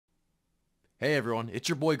Hey everyone, it's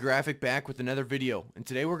your boy Graphic back with another video, and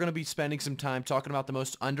today we're going to be spending some time talking about the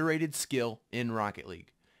most underrated skill in Rocket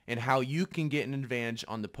League and how you can get an advantage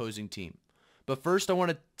on the opposing team. But first I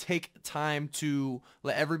want to take time to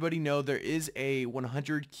let everybody know there is a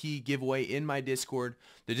 100 key giveaway in my Discord.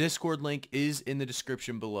 The Discord link is in the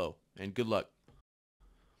description below, and good luck.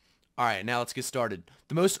 Alright, now let's get started.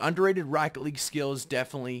 The most underrated Rocket League skill is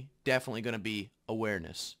definitely going to be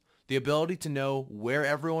awareness. The ability to know where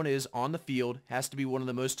everyone is on the field has to be one of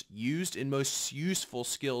the most used and most useful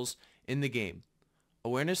skills in the game.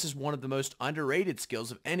 Awareness is one of the most underrated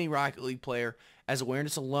skills of any Rocket League player, as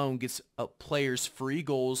awareness alone gets players free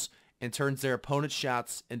goals and turns their opponent's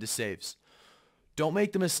shots into saves. Don't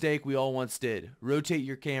make the mistake we all once did. Rotate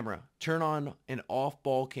your camera. Turn on an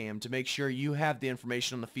off-ball cam to make sure you have the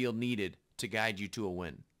information on the field needed to guide you to a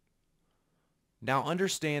win. Now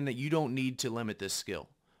understand that you don't need to limit this skill.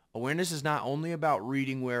 Awareness is not only about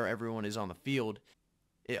reading where everyone is on the field,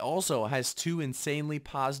 it also has two insanely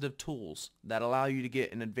positive tools that allow you to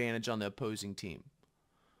get an advantage on the opposing team.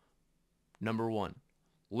 Number one,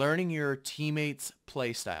 learning your teammates'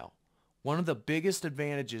 play style. One of the biggest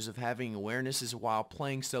advantages of having awareness is while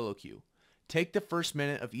playing solo queue. Take the first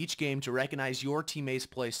minute of each game to recognize your teammates'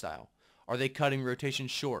 play style. Are they cutting rotation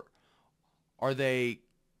short? Are they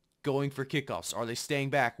going for kickoffs? Are they staying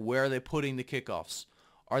back? Where are they putting the kickoffs?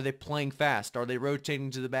 Are they playing fast? Are they rotating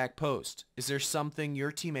to the back post? Is there something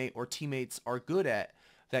your teammate or teammates are good at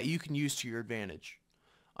that you can use to your advantage?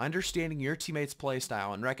 Understanding your teammates' play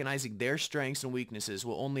style and recognizing their strengths and weaknesses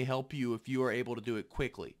will only help you if you are able to do it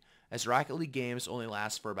quickly, as Rocket League games only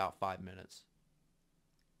last for about 5 minutes.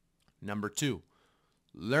 Number two,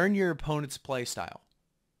 learn your opponent's play style.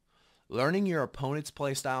 Learning your opponent's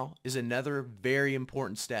play style is another very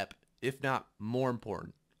important step, if not more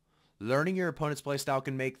important. Learning your opponent's playstyle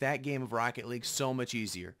can make that game of Rocket League so much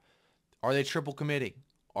easier. Are they triple committing?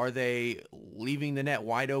 Are they leaving the net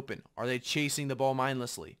wide open? Are they chasing the ball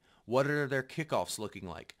mindlessly? What are their kickoffs looking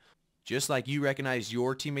like? Just like you recognize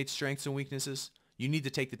your teammates' strengths and weaknesses, you need to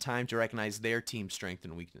take the time to recognize their team's strengths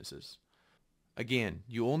and weaknesses. Again,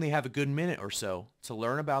 you only have a good minute or so to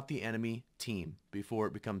learn about the enemy team before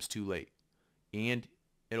it becomes too late, and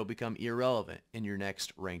it'll become irrelevant in your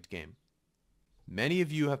next ranked game. Many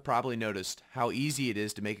of you have probably noticed how easy it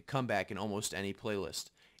is to make a comeback in almost any playlist,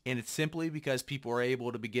 and it's simply because people are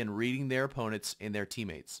able to begin reading their opponents and their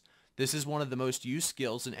teammates. This is one of the most used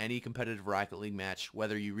skills in any competitive Rocket League match,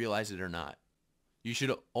 whether you realize it or not. You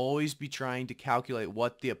should always be trying to calculate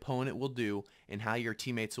what the opponent will do and how your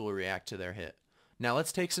teammates will react to their hit. Now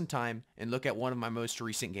let's take some time and look at one of my most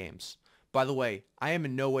recent games. By the way, I am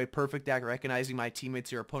in no way perfect at recognizing my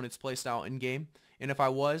teammates or opponent's playstyle in-game, and if I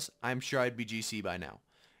was, I'm sure I'd be GC by now,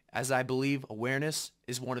 as I believe awareness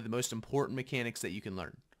is one of the most important mechanics that you can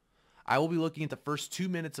learn. I will be looking at the first 2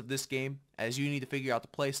 minutes of this game, as you need to figure out the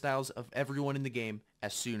playstyles of everyone in the game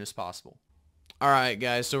as soon as possible. Alright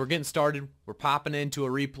guys, so we're getting started. We're popping into a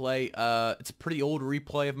replay. It's a pretty old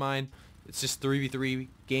replay of mine. It's just 3v3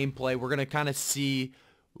 gameplay. We're going to kind of see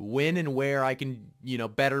when and where I can,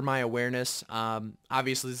 better my awareness.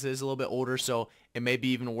 Obviously this is a little bit older, so it may be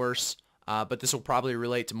even worse. But this will probably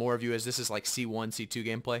relate to more of you, as this is like C1, C2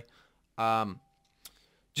 gameplay.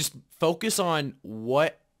 Just focus on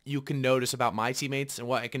what you can notice about my teammates and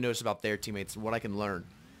what I can notice about their teammates and what I can learn.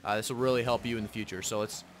 This will really help you in the future. So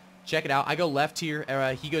let's check it out. I go left here.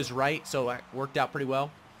 He goes right, so it worked out pretty well.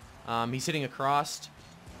 He's hitting across.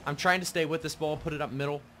 I'm trying to stay with this ball, put it up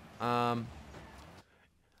middle. I'm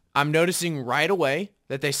noticing right away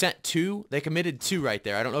that they committed two right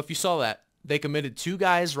there. I don't know if you saw that. They committed 2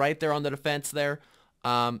 guys right there on the defense there.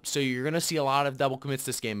 So you're going to see a lot of double commits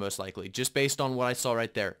this game most likely, just based on what I saw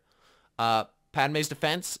right there. Padme's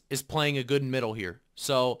defense is playing a good middle here.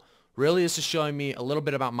 So really this is showing me a little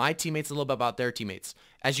bit about my teammates, a little bit about their teammates.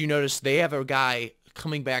 As you notice, they have a guy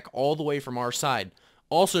coming back all the way from our side.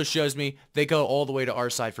 Also shows me they go all the way to our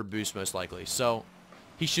side for boost most likely. So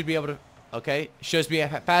he should be able to, okay, shows me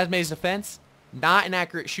Padme's defense, not an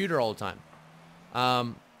accurate shooter all the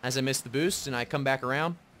time. As I missed the boost and I come back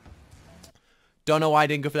around. Don't know why I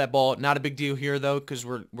didn't go for that ball. Not a big deal here though, because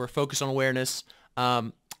we're focused on awareness.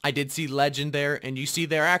 I did see Legend there, and you see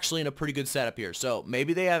they're actually in a pretty good setup here. So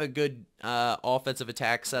maybe they have a good offensive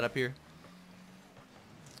attack setup here.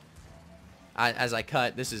 As I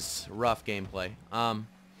cut, this is rough gameplay.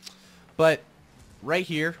 But right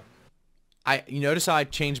here, you notice how I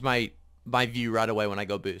changed my view right away when I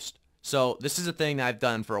go boost. So this is a thing that I've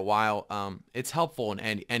done for a while. It's helpful in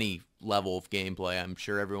any level of gameplay. I'm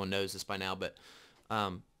sure everyone knows this by now, but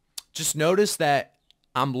just notice that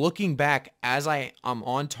I'm looking back as I'm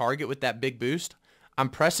on target with that big boost. I'm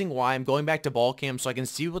pressing Y. I'm going back to ball cam so I can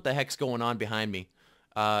see what the heck's going on behind me.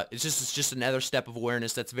 It's just another step of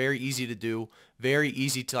awareness that's very easy to do, very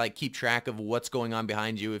easy to like keep track of what's going on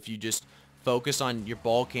behind you if you just focus on your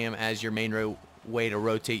ball cam as your main way to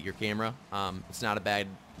rotate your camera. It's not a bad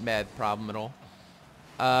problem at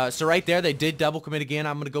all. So right there, they did double commit again.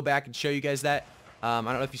 I'm going to go back and show you guys that. I don't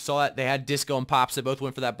know if you saw that. They had Disco and Pops. They both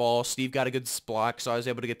went for that ball. Steve got a good block, so I was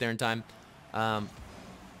able to get there in time.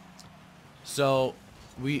 So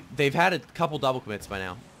they've had a couple double commits by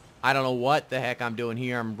now. I don't know what the heck I'm doing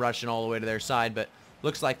here. I'm rushing all the way to their side, but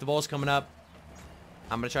looks like the ball's coming up.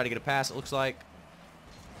 I'm going to try to get a pass, it looks like.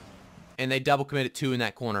 And they double committed 2 in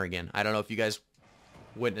that corner again. I don't know if you guys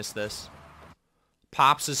witnessed this.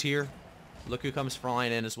 Pops is here. Look who comes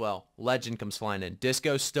flying in as well. Legend comes flying in.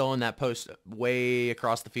 Disco's still in that post way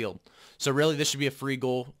across the field. So really, this should be a free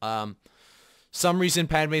goal. Some reason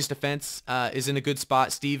Padme's defense is in a good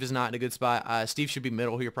spot. Steve is not in a good spot. Steve should be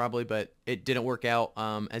middle here probably, but it didn't work out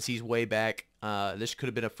as he's way back. This could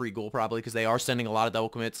have been a free goal probably because they are sending a lot of double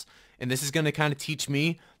commits. And this is going to kind of teach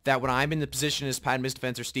me that when I'm in the position as Padme's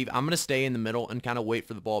defense or Steve, I'm going to stay in the middle and kind of wait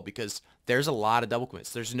for the ball because there's a lot of double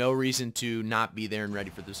commits. There's no reason to not be there and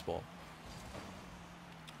ready for this ball.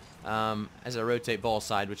 As I rotate ball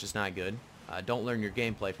side, which is not good. Don't learn your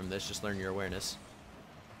gameplay from this, just learn your awareness.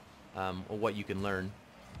 Or what you can learn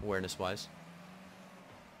awareness-wise.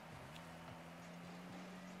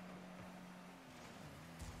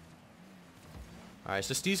 Alright,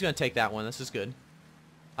 so Steve's going to take that one. This is good.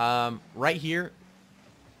 Right here,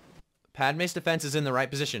 Padme's defense is in the right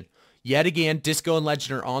position. Yet again, Disco and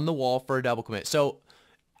Legend are on the wall for a double commit. So,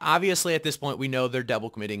 obviously at this point, we know they're double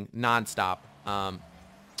committing nonstop.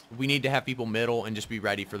 We need to have people middle and just be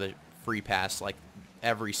ready for the free pass. Like,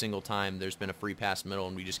 every single time there's been a free pass middle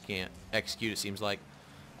and we just can't execute, it seems like.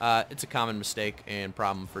 It's a common mistake and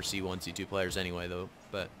problem for C1, C2 players anyway, though.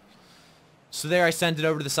 But so there I sent it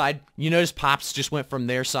over to the side. You notice Pops just went from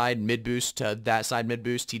their side mid-boost to that side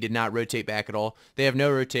mid-boost. He did not rotate back at all. They have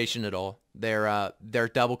no rotation at all. They're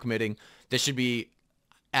double committing. This should be,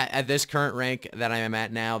 at this current rank that I am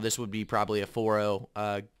at now, this would be probably a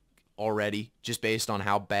 4-0 already, just based on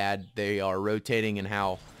how bad they are rotating and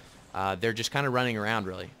how they're just kind of running around,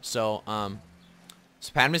 really. So,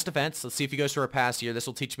 so Padme's defense. Let's see if he goes for a pass here. This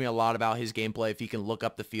will teach me a lot about his gameplay if he can look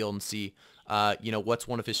up the field and see, you know, what's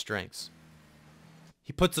one of his strengths.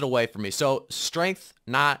 He puts it away for me. So strength,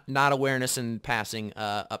 not awareness and passing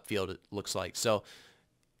upfield, it looks like. So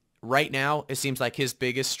right now, it seems like his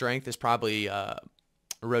biggest strength is probably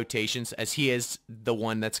rotations, as he is the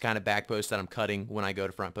one that's kind of back post that I'm cutting when I go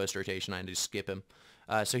to front post rotation. I just skip him.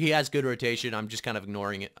 So he has good rotation. I'm just kind of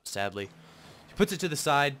ignoring it, sadly. He puts it to the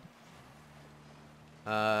side.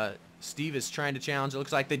 Steve is trying to challenge. It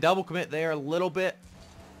looks like they double commit there a little bit.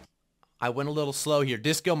 I went a little slow here.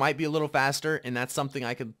 Disco might be a little faster, and that's something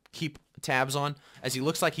I could keep tabs on, as he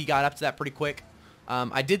looks like he got up to that pretty quick.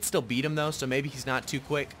 I did still beat him, though, so maybe he's not too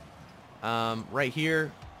quick. Right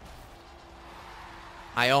here,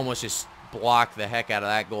 I almost just blocked the heck out of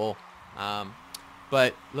that goal.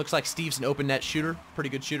 But looks like Steve's an open net shooter, pretty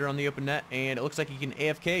good shooter on the open net, and it looks like he can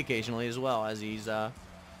AFK occasionally as well, as he's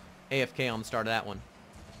AFK on the start of that one.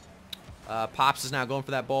 Pops is now going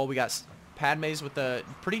for that ball. We got Padme's with a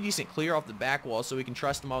pretty decent clear off the back wall, so we can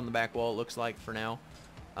trust him on the back wall, it looks like, for now.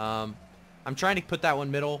 I'm trying to put that one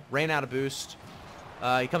middle. Ran out of boost.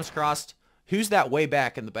 He comes across. Who's that way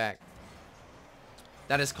back in the back?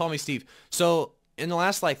 That is Call Me Steve. So in the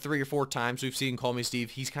last like 3 or 4 times we've seen Call Me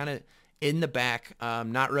Steve, he's kind of in the back,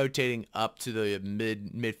 not rotating up to the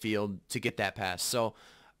midfield to get that pass. So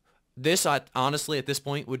this, honestly, at this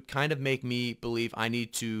point, would kind of make me believe I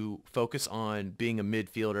need to focus on being a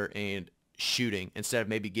midfielder and shooting instead of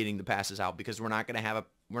maybe getting the passes out, because we're not going to have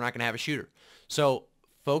a shooter. So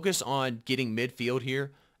focus on getting midfield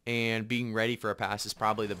here, and being ready for a pass is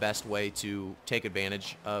probably the best way to take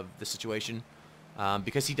advantage of the situation,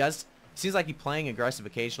 because seems like he's playing aggressive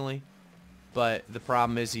occasionally, but the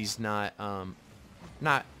problem is he's not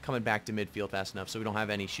coming back to midfield fast enough, so we don't have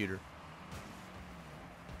any shooter.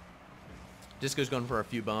 Disco's going for a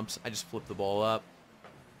few bumps. I just flipped the ball up.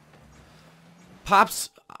 Pops,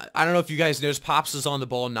 I don't know if you guys noticed, Pops is on the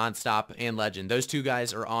ball nonstop, and Legend. Those two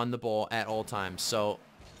guys are on the ball at all times. So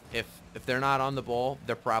if they're not on the ball,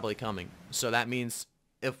 they're probably coming. So that means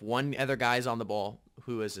if one other guy's on the ball,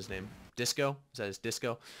 who is his name? Disco? Is that his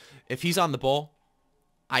Disco? If he's on the ball,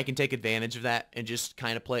 I can take advantage of that and just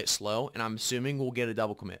kind of play it slow, and I'm assuming we'll get a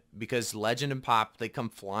double commit, because Legend and Pop, they come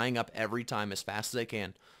flying up every time as fast as they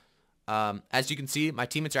can. As you can see, my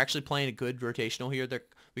teammates are actually playing a good rotational here.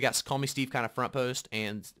 We got Call Me Steve kind of front post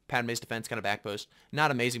and Padme's defense kind of back post.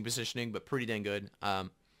 Not amazing positioning, but pretty dang good.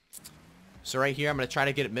 So right here, I'm going to try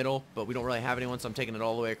to get it middle, but we don't really have anyone, so I'm taking it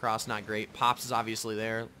all the way across. Not great. Pops is obviously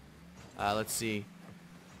there. Let's see.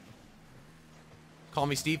 Call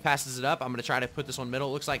Me Steve passes it up. I'm going to try to put this one middle.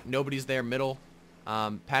 It looks like nobody's there middle.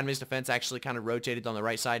 Padme's defense actually kind of rotated on the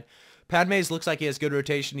right side. Padme's looks like he has good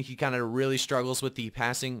rotation. He kind of really struggles with the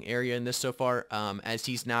passing area in this so far, as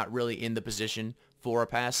he's not really in the position for a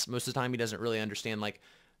pass. Most of the time, he doesn't really understand, like,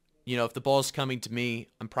 you know, if the ball's coming to me,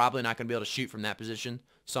 I'm probably not going to be able to shoot from that position,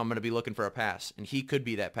 so I'm going to be looking for a pass. And he could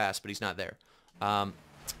be that pass, but he's not there.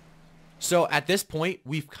 So at this point,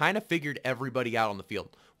 we've kind of figured everybody out on the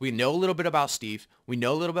field. We know a little bit about Steve. We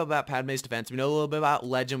know a little bit about Padme's defense. We know a little bit about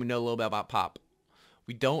Legend. We know a little bit about Pop.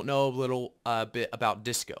 We don't know a little bit about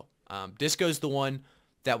Disco. Disco's the one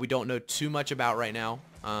that we don't know too much about right now.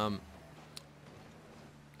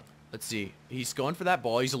 Let's see. He's going for that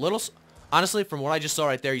ball. He's a little... Honestly, from what I just saw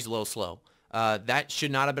right there, he's a little slow. That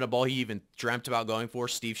should not have been a ball he even dreamt about going for.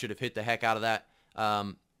 Steve should have hit the heck out of that.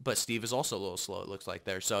 But Steve is also a little slow, it looks like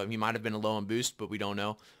there. So he might have been a low on boost, but we don't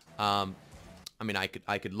know. I mean,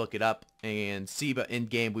 I could look it up and see, but in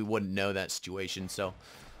game we wouldn't know that situation. So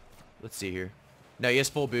let's see here. No, he has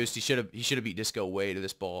full boost. He should have beat Disco way to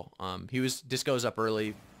this ball. Disco's up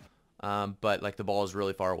early, but like the ball is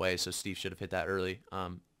really far away, so Steve should have hit that early,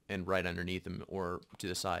 and right underneath him or to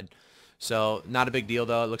the side. So not a big deal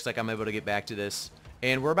though. It looks like I'm able to get back to this,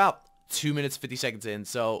 and we're about 2 minutes 50 seconds in.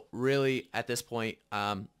 So really at this point,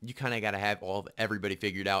 you kind of got to have everybody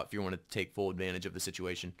figured out if you want to take full advantage of the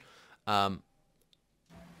situation. But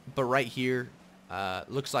right here,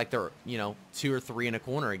 looks like they're 2 or 3 in a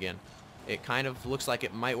corner again. It kind of looks like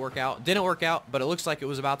it might work out. Didn't work out, but it looks like it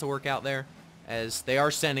was about to work out there, as they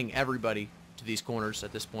are sending everybody to these corners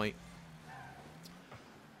at this point.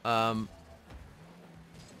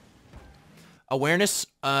 Awareness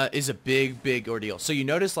is a big ordeal. So you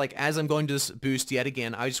notice, like, as I'm going to this boost yet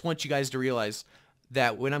again, I just want you guys to realize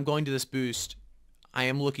that when I'm going to this boost, I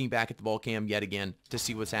am looking back at the ball cam yet again to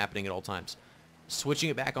see what's happening at all times.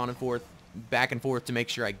 Switching it back and forth to make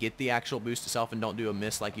sure I get the actual boost itself and don't do a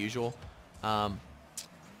miss like usual.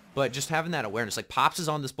 But just having that awareness, like Pops is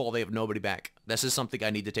on this ball, they have nobody back. This is something I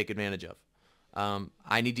need to take advantage of.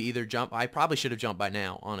 I need to either jump. I probably should have jumped by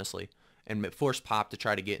now, honestly, and force Pop to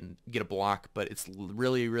try to get a block. But it's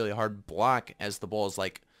really hard to block as the ball is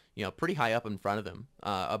like pretty high up in front of him,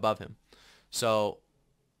 above him. So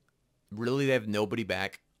really, they have nobody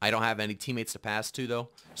back. I don't have any teammates to pass to, though,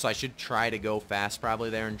 so I should try to go fast probably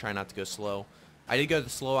there and try not to go slow. I did go the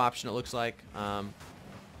slow option, it looks like.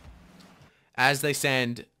 As they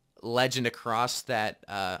send Legend across that,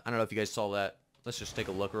 I don't know if you guys saw that. Let's just take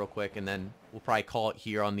a look real quick, and then we'll probably call it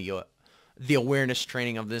here on the awareness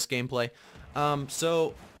training of this gameplay.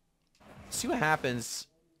 So, see what happens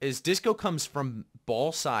is Disco comes from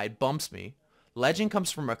ball side, bumps me. Legend comes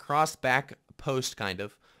from across back post, kind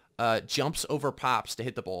of. Jumps over Pops to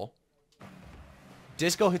hit the ball.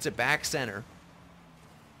 Disco hits it back center.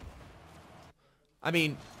 I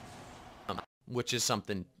mean, which is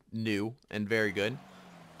something new and very good.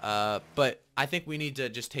 But I think we need to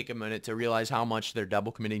just take a minute to realize how much they're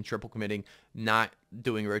double committing, triple committing, not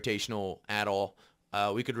doing rotational at all.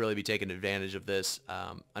 We could really be taking advantage of this.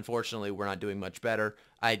 Unfortunately, we're not doing much better.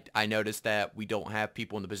 I noticed that we don't have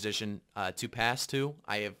people in the position to pass to.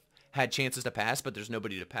 I have had chances to pass, but there's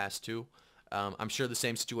nobody to pass to. I'm sure the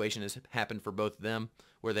same situation has happened for both of them,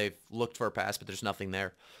 where they've looked for a pass, but there's nothing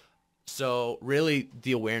there. So really,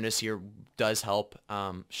 the awareness here does help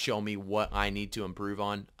show me what I need to improve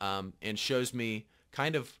on, and shows me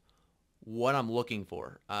kind of what I'm looking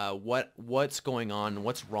for, what's going on,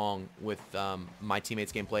 what's wrong with my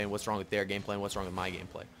teammates' gameplay, and what's wrong with their gameplay, and what's wrong with my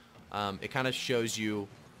gameplay. It kind of shows you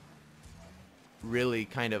really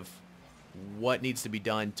kind of what needs to be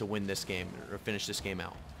done to win this game or finish this game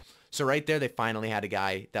out. So right there, they finally had a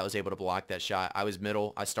guy that was able to block that shot. I was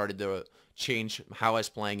middle. I started to change how I was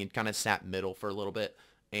playing and kind of sat middle for a little bit.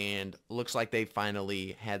 And looks like they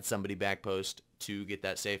finally had somebody back post to get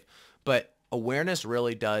that safe. But awareness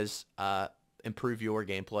really does improve your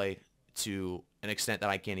gameplay to an extent that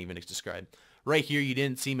I can't even describe. Right here, you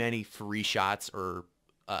didn't see many free shots or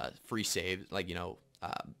free saves, like,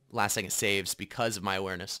 last second saves because of my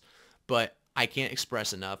awareness. But I can't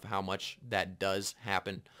express enough how much that does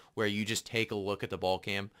happen, where you just take a look at the ball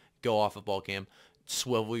cam, go off of ball cam,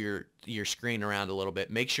 swivel your screen around a little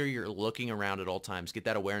bit. Make sure you're looking around at all times. Get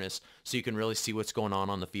that awareness so you can really see what's going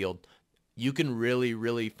on the field. You can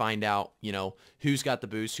really find out, who's got the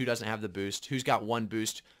boost, who doesn't have the boost, who's got one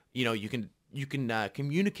boost. You can you can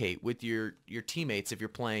communicate with your teammates if you're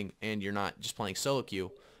playing and you're not just playing solo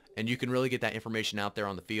queue, and you can really get that information out there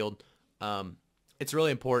on the field. It's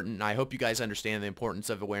really important, and I hope you guys understand the importance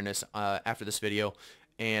of awareness after this video,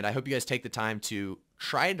 and I hope you guys take the time to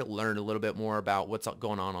try to learn a little bit more about what's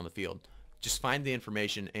going on the field. Just find the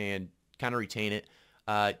information and kind of retain it.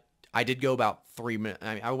 I did go about 3 minutes.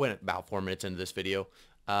 I went about 4 minutes into this video,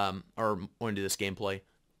 or into this gameplay,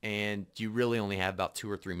 and you really only have about 2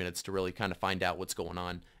 or 3 minutes to really kind of find out what's going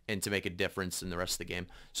on and to make a difference in the rest of the game.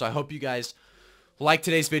 So I hope you guys like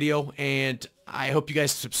today's video, and I hope you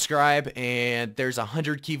guys subscribe. And there's a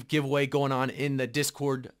 100 key giveaway going on in the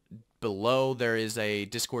Discord below. There is a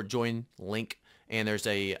Discord join link, and there's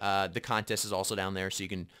a the contest is also down there, so you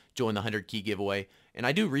can join the 100 key giveaway. And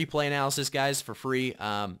I do replay analysis, guys, for free.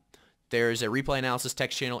 There's a replay analysis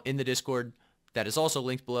text channel in the Discord that is also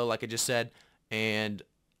linked below, like I just said, and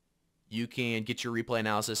you can get your replay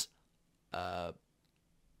analysis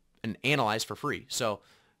and analyze for free. So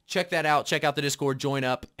check that out. Check out the Discord. Join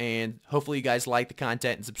up, and hopefully you guys like the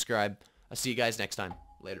content and subscribe. I'll see you guys next time.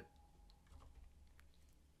 Later.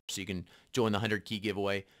 So you can join the 100 key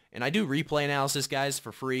giveaway. And I do replay analysis, guys,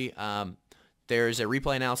 for free. There's a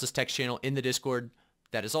replay analysis text channel in the Discord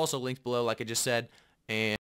that is also linked below, like I just said, and